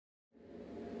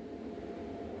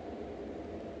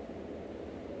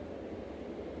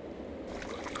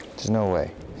There's no way.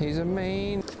 He's a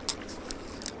mean.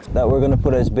 That we're gonna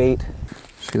put as bait.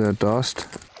 See that dust?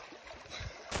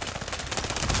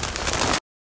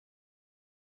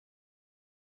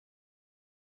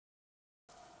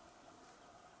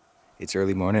 It's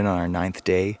early morning on our 9th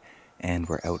day, and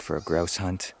we're out for a grouse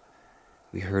hunt.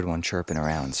 We heard one chirping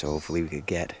around, so hopefully we could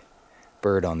get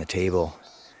bird on the table.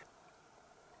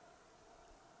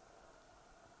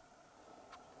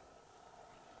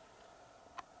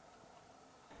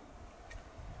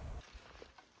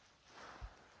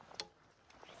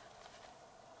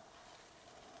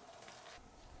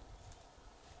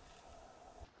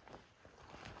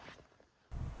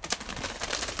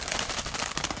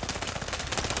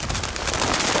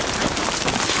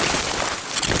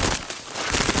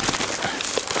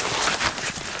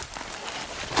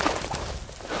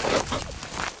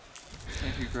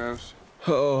 Grouse.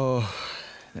 Oh,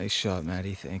 nice shot,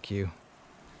 Maddie. Thank you.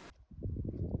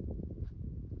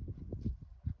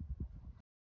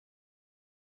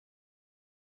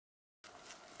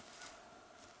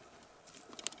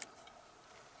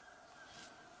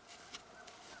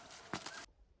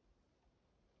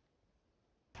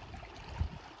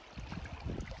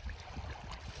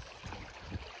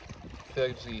 I feel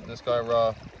like just eating this guy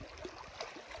raw.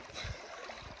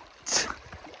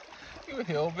 You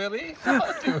hillbilly? I'm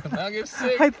not doing that. I'll get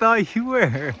sick. I thought you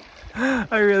were.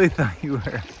 I really thought you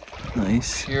were.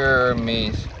 Nice. Pure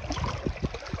meat.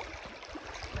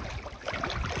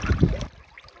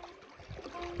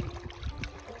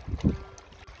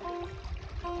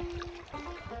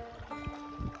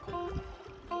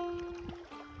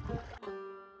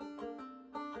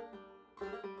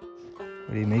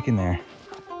 What are you making there?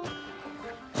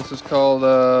 This is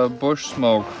called bush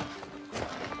smoke.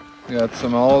 Got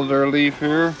some alder leaf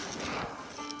here.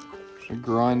 Should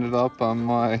grind it up on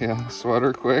my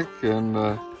sweater quick and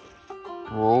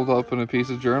rolled up in a piece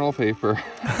of journal paper.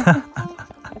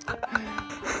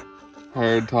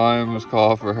 Hard times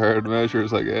call for hard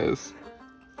measures, I guess.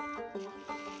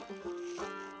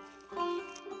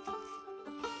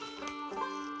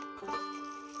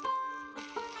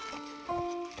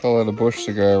 Call it a bush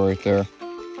cigar right there.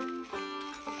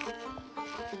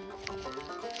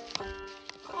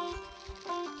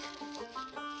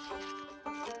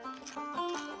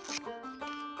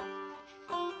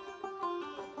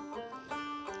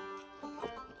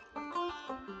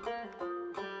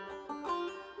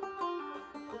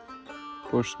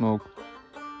 Bush smoke.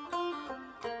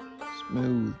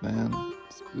 Smooth, man.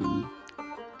 Smooth.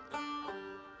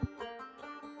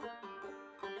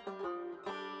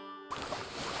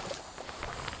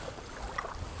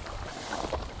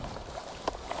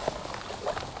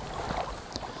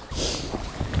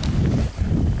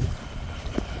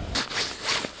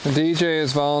 The DJ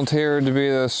has volunteered to be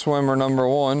the swimmer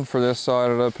 #1 for this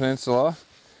side of the peninsula.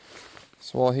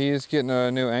 So while he's getting a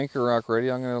new anchor rack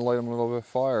ready, I'm going to light him a little bit of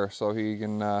fire so he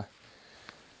can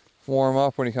warm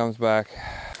up when he comes back.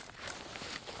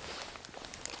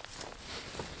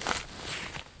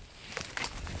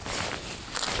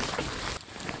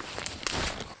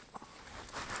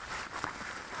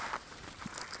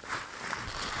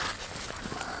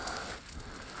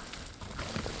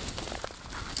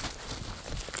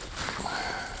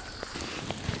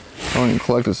 I went and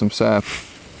collected some sap.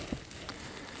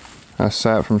 That's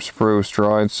sap from spruce,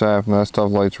 dried sap, and that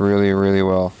stuff lights really, really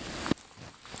well.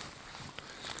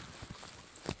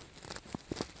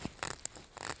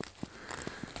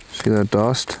 See that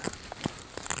dust?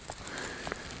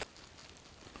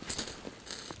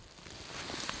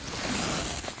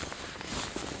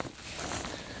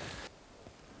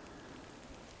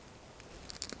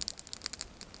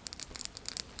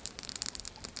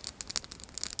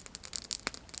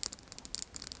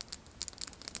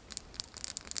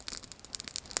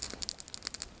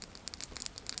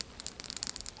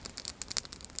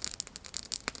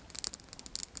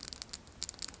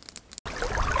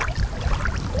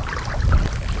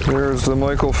 Here's the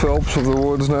Michael Phelps of the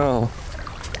woods now.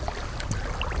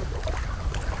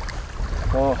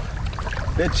 Oh,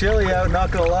 bit chilly out,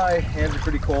 not gonna lie. Hands are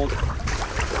pretty cold.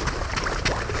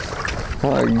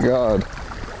 My God.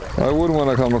 I wouldn't want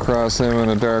to come across him in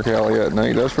a dark alley at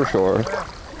night, that's for sure.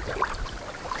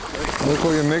 Look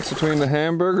like a mix between the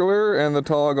Hamburglar and the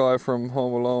tall guy from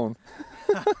Home Alone.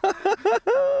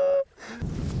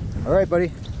 All right,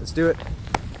 buddy, let's do it.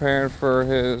 Preparing for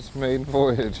his maiden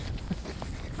voyage.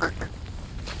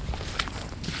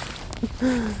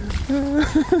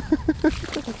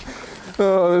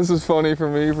 Oh, this is funny for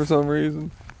me for some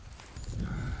reason.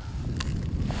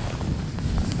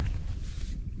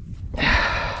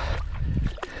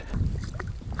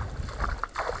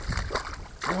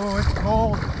 Oh, it's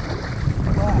cold.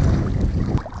 Oh.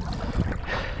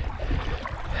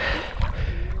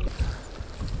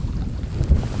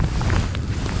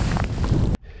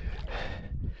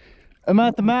 I'm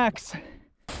at the max.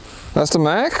 That's the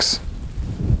max?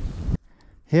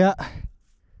 Yeah.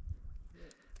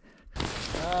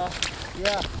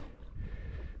 Yeah.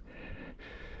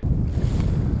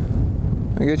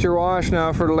 And get your wash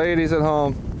now for the ladies at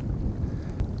home.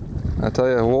 I tell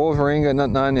you, Wolverine got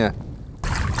nothing on you.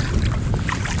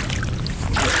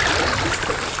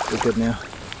 We're good now.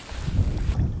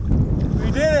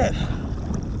 We did it!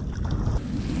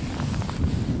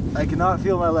 I cannot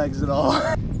feel my legs at all.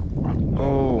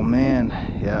 Oh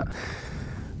man, yeah.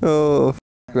 Oh,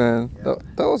 man. Yeah.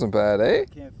 That wasn't bad, eh? I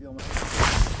can't feel my...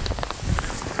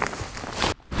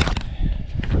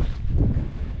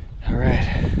 All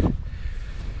right,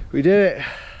 we did it.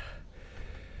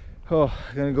 Oh,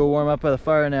 I'm gonna go warm up by the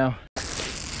fire now.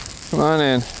 Come on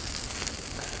in.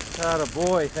 Atta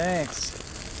boy,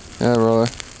 thanks. Yeah, brother.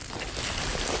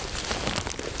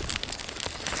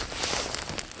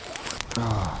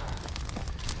 Oh.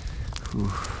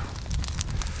 Whew.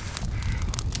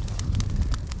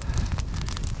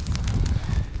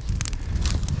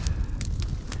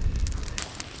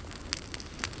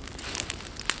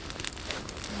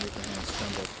 Make my hands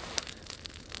tremble.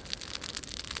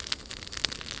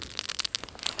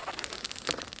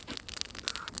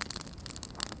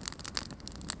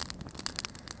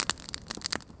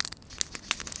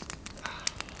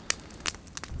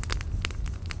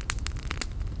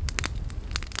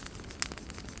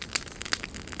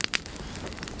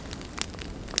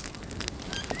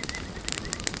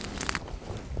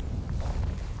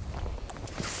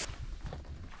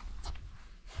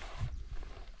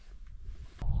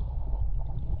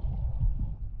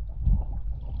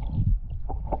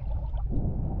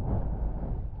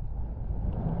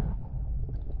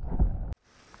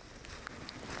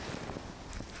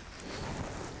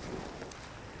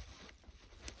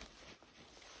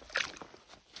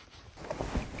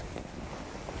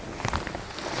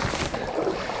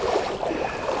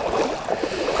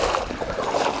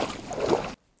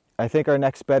 I think our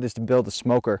next bet is to build a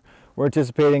smoker. We're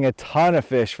anticipating a ton of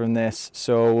fish from this,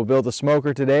 so we'll build a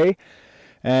smoker today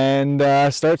and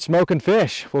start smoking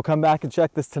fish. We'll come back and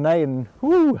check this tonight and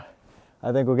whoo,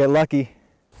 I think we'll get lucky.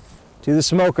 To the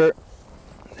smoker.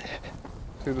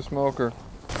 To the smoker.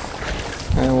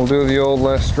 And we'll do the old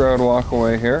Les Stroud walk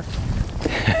away here.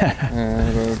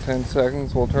 And in about 10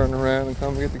 seconds we'll turn around and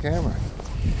come get the camera.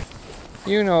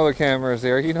 You know the camera's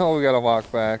there, you know we gotta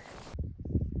walk back.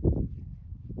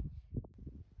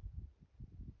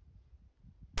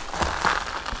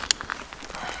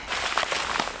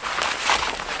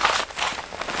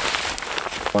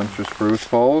 Bunch of spruce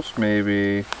poles,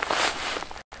 maybe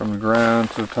from the ground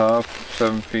to the top,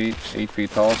 7 feet, 8 feet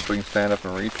tall, so we can stand up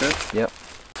and reach it. Yep.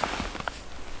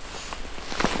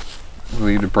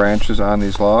 Leave the branches on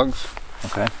these logs.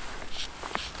 Okay.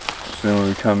 So then when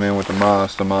we come in with the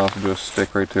moss will just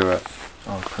stick right to it.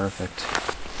 Oh, perfect.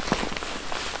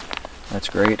 That's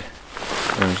great.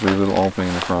 And there's a little opening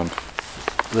in the front.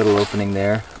 Little opening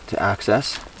there to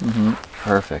access. Mm-hmm.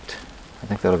 Perfect. I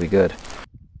think that'll be good.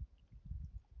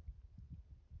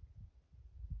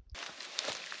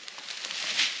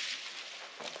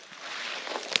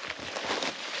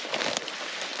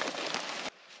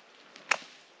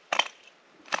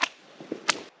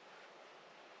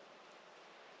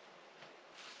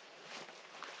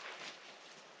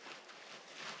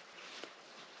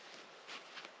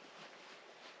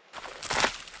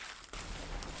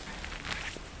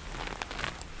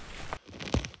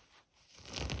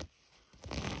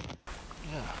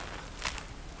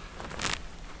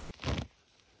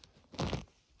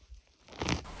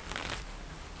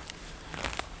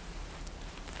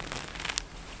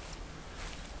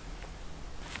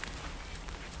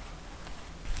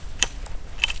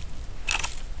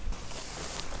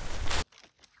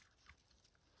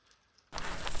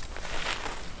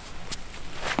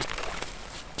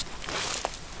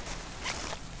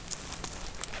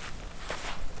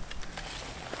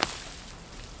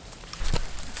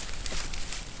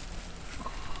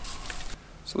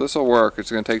 So this will work,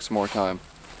 it's going to take some more time.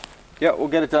 Yeah, we'll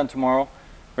get it done tomorrow.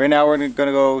 Right now we're going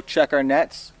to go check our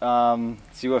nets,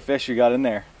 see what fish we got in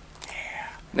there. Yeah.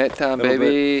 Net time,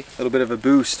 baby. A little bit of a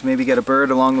boost, maybe get a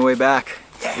bird along the way back.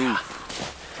 Yeah. Ooh.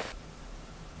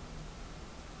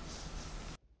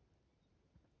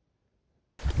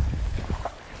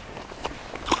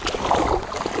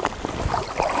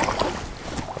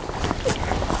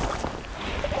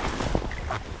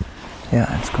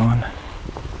 Yeah, it's gone.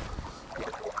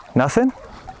 Nothing?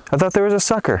 I thought there was a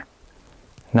sucker.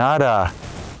 Nada.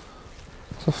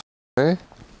 Okay.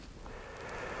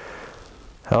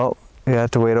 Oh, you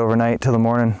have to wait overnight till the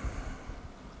morning.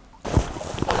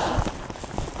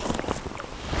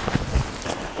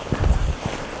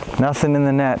 Nothing in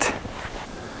the net.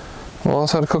 Well,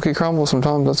 let's have a cookie crumble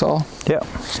sometimes, that's all. Yep.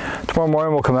 Tomorrow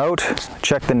morning we'll come out,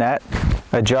 check the net,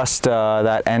 adjust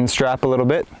that end strap a little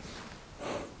bit.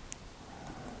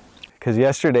 Because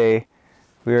yesterday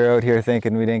we were out here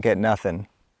thinking we didn't get nothing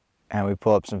and we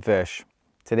pull up some fish.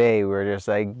 Today we're just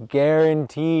like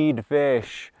guaranteed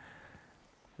fish.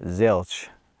 Zilch.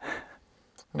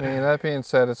 I mean, that being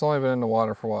said, it's only been in the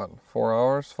water for what, 4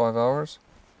 hours, 5 hours?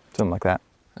 Something like that.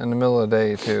 In the middle of the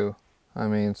day too. I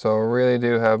mean, so I really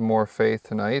do have more faith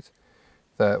tonight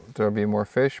that there'll be more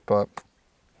fish, but...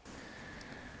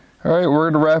 All right,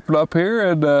 we're gonna wrap it up here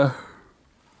and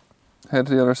head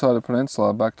to the other side of the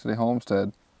peninsula, back to the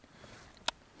homestead.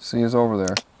 See you over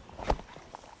there.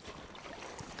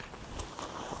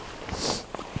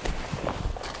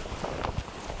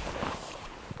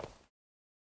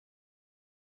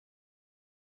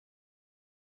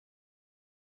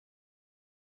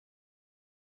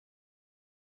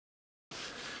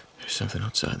 There's something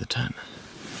outside the tent.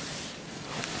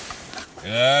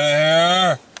 Get out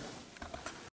of here!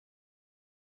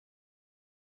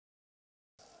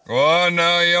 Go on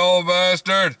now, you old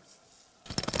bastard!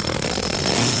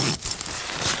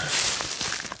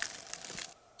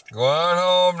 Go on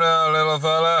home now, little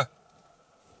fella.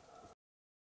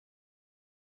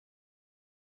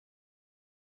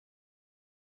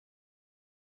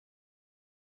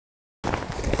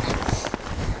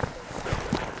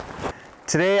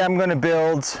 Today I'm going to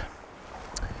build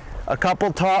a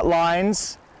couple taut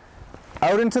lines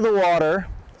out into the water.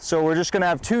 So we're just going to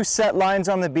have 2 set lines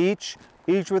on the beach,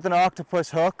 each with an octopus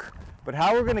hook. But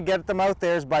how we're going to get them out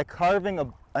there is by carving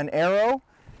an arrow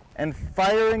and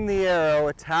firing the arrow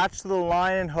attached to the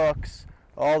line and hooks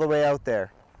all the way out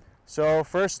there. So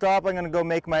first stop, I'm going to go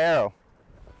make my arrow.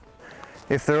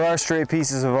 If there are stray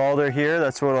pieces of alder here,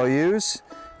 that's what I'll use.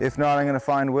 If not, I'm going to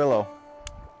find willow.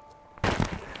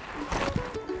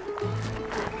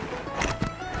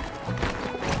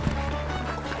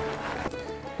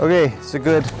 Okay, it's a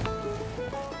good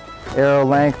arrow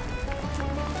length.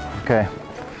 Okay,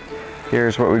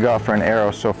 here's what we got for an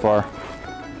arrow so far.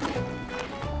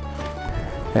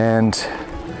 And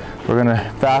we're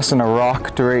gonna fasten a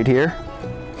rock to right here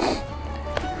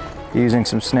using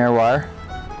some snare wire.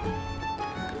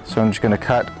 So I'm just gonna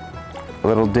cut a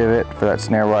little divot for that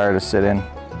snare wire to sit in.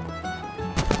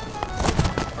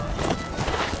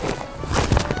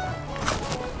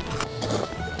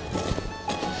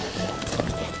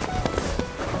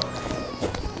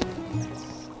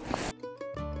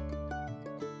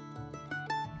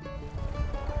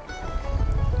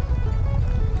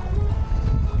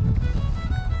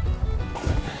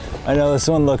 I know this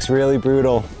one looks really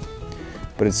brutal,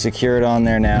 but it's secured on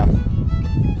there now.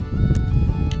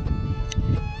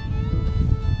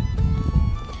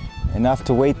 Enough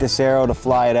to weight this arrow to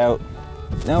fly it out.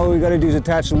 Now what we gotta do is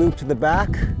attach a loop to the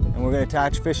back, and we're gonna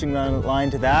attach fishing line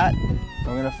to that. And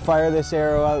we're gonna fire this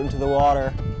arrow out into the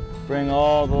water, bring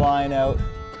all the line out,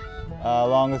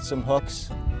 along with some hooks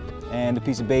and a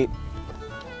piece of bait.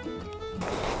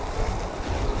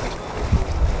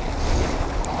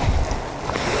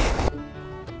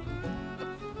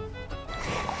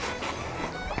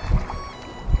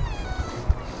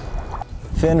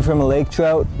 Fin from a lake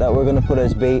trout that we're going to put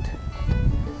as bait.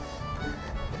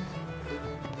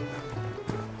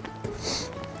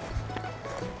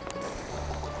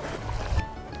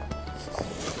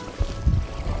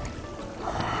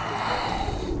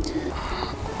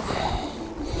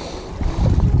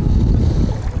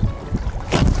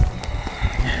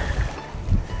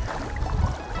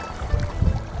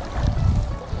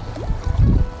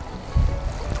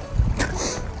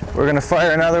 We're going to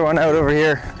fire another one out over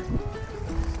here.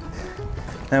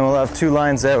 And we'll have 2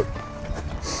 lines out.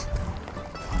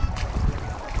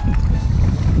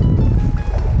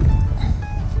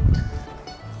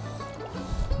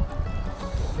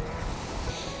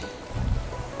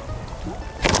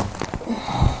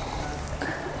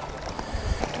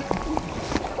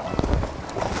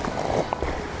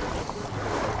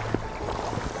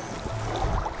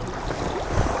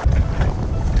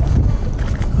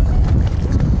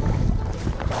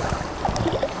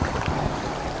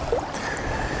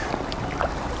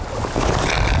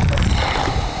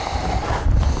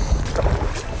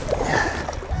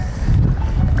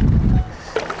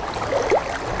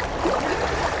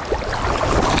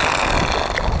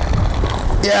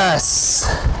 Yes!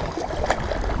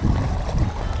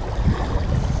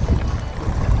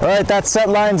 All right, that set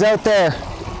line's out there.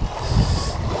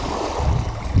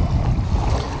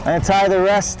 I'm gonna tie the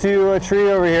rest to a tree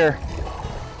over here.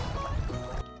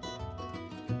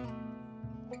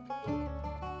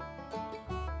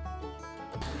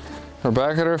 We're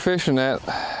back at our fishing net.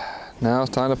 Now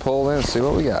it's time to pull in and see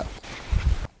what we got.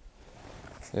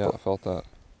 Yeah, I felt that.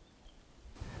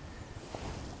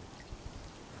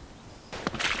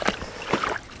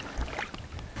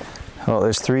 Oh,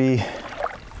 there's 3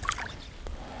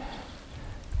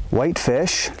 white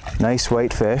fish, nice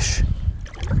white fish.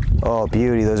 Oh,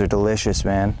 beauty, those are delicious,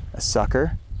 man. A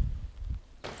sucker.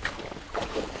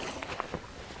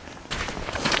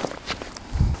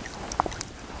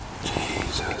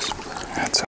 Jesus,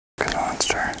 that's a fucking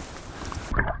monster.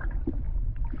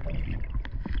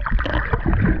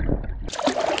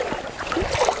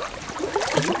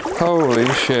 Holy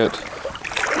shit.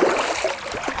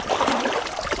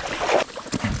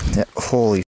 Yeah,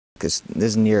 holy, this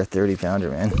is near a 30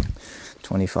 pounder, man.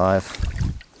 25.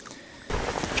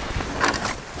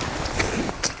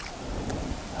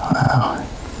 Wow.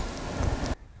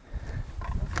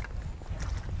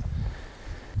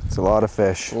 It's a lot of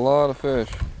fish. A lot of fish.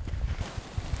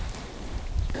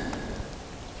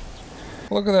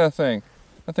 Look at that thing.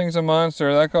 That thing's a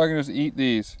monster. That guy can just eat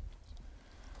these.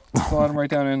 Slide them right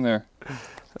down in there.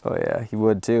 Oh yeah, he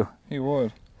would too. He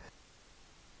would.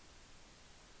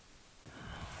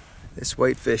 This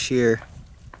whitefish here,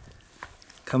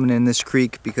 coming in this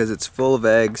creek because it's full of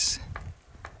eggs.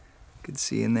 You can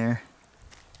see in there.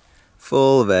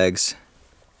 Full of eggs.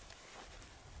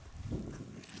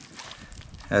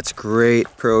 That's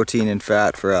great protein and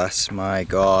fat for us, my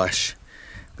gosh.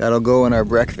 That'll go in our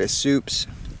breakfast soups.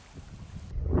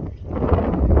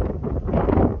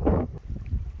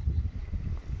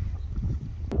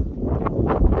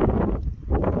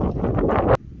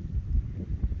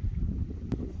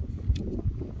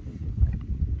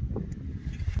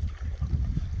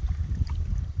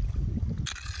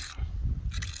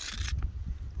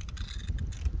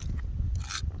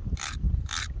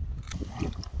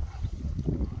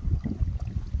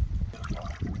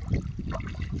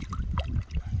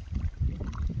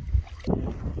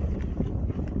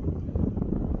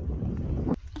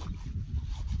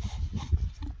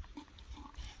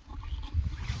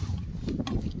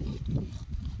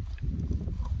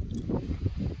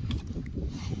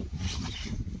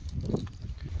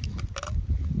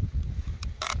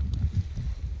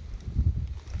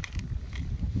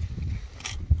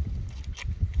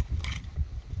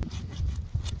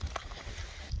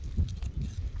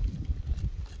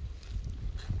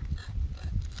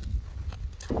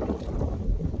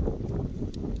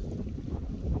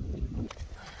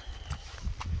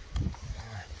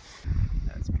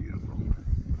 That's beautiful.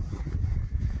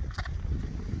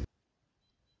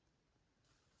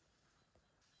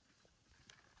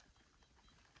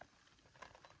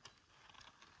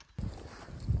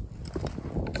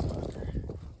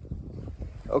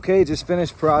 Okay, just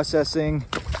finished processing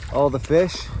all the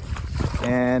fish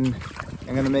and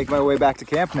I'm gonna make my way back to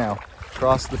camp now,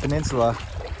 across the peninsula.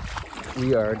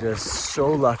 We are just so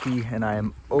lucky and I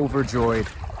am overjoyed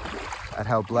at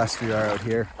how blessed we are out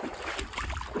here.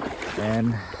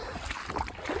 And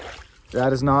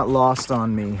that is not lost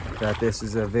on me that this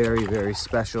is a very, very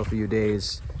special few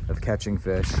days of catching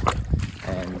fish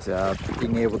and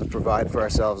being able to provide for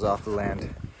ourselves off the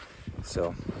land.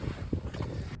 So.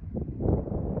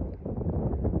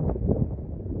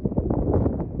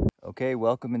 Okay,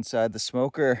 welcome inside the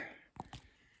smoker.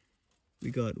 We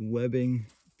got webbing,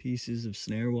 pieces of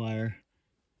snare wire,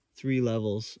 3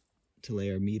 levels to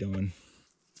lay our meat on.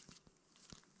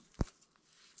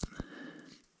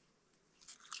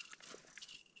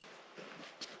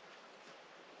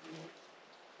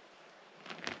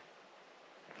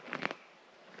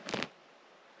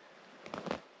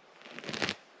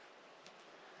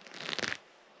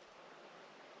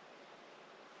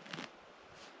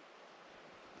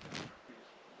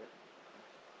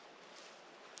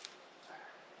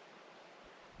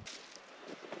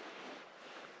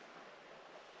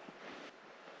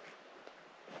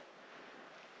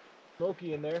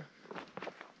 Smoky in there.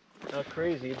 Not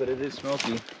crazy, but it is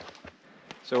smoky.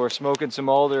 So we're smoking some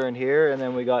alder in here, and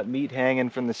then we got meat hanging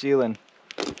from the ceiling.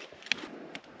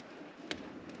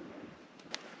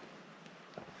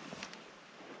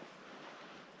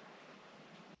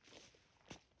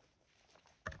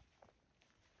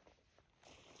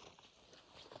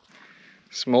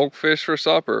 Smoked fish for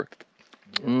supper.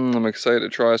 I'm excited to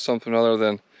try something other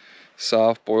than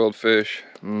soft boiled fish.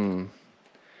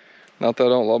 Not that I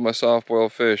don't love my soft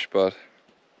boiled fish, but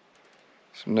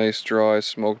some nice dry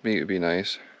smoked meat would be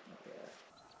nice.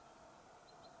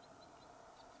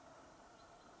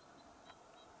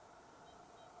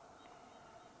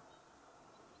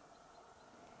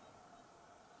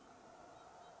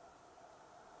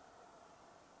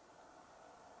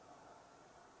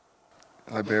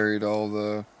 I buried all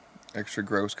the extra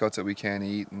grouse cuts that we can't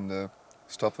eat and the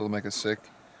stuff that'll make us sick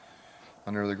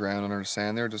under the ground, under the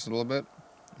sand there just a little bit.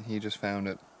 And he just found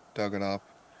it, dug it up,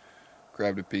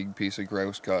 grabbed a big piece of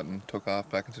grouse gut and took off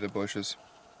back into the bushes.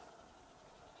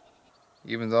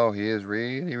 Even though he is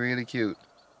really, really cute,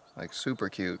 like super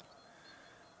cute.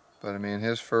 But I mean,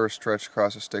 his first stretch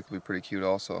across the stick will be pretty cute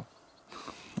also.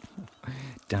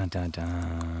 Dun dun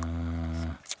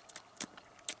dun.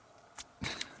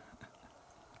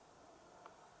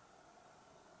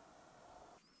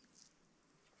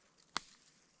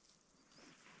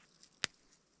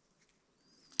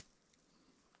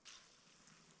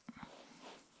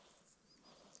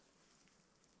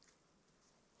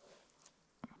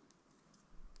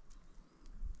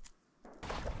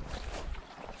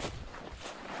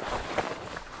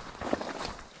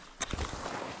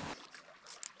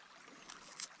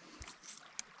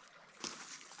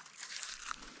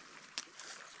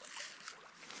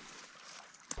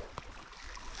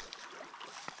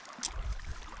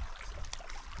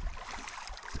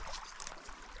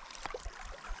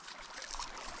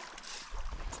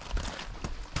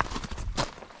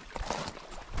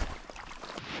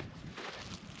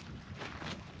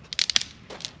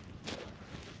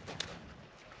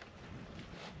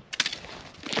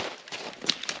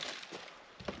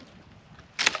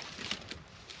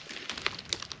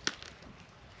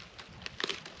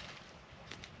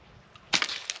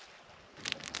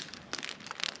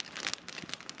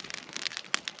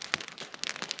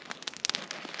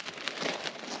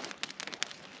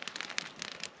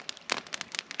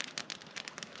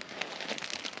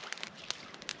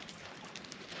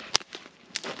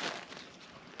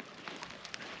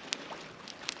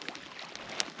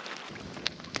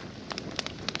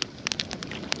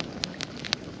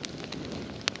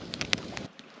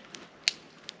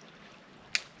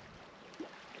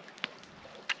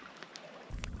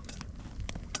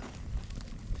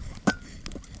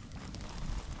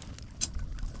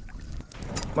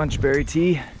 Bunchberry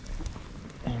tea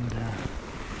and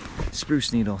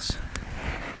spruce needles.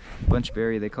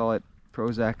 Bunchberry, they call it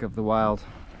Prozac of the wild.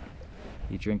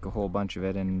 You drink a whole bunch of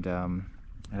it and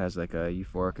it has like a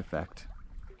euphoric effect.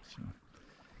 So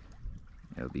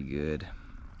it'll be good.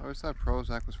 I always thought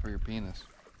Prozac was for your penis.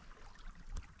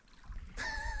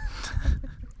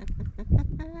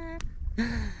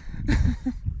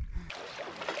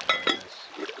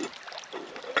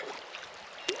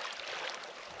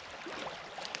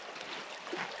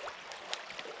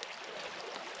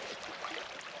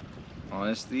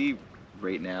 Honestly,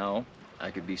 right now,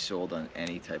 I could be sold on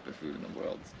any type of food in the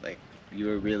world. Like, you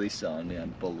were really selling me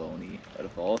on bologna. Out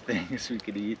of all things we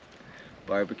could eat,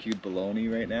 barbecued bologna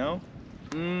right now.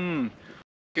 Mmm.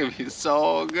 It'd be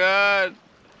so good.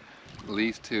 At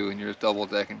least two, and you're just double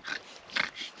decking.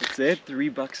 That's it?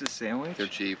 $3 a sandwich? They're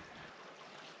cheap.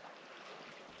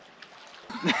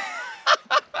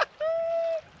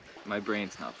 My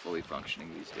brain's not fully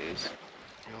functioning these days.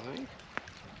 Really?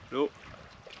 Nope.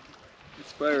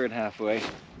 It's firing halfway.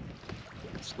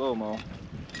 Slow-mo.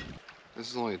 This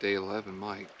is only day 11,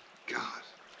 my God.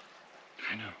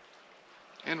 I know.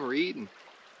 And we're eating.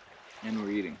 And we're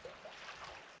eating.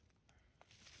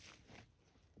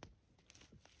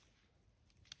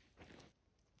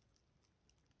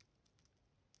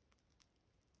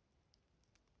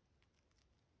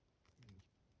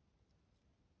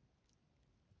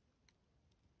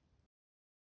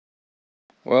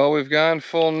 Well, we've gone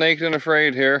full naked and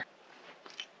afraid here.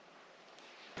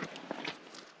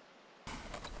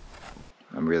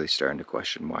 I'm really starting to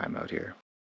question why I'm out here.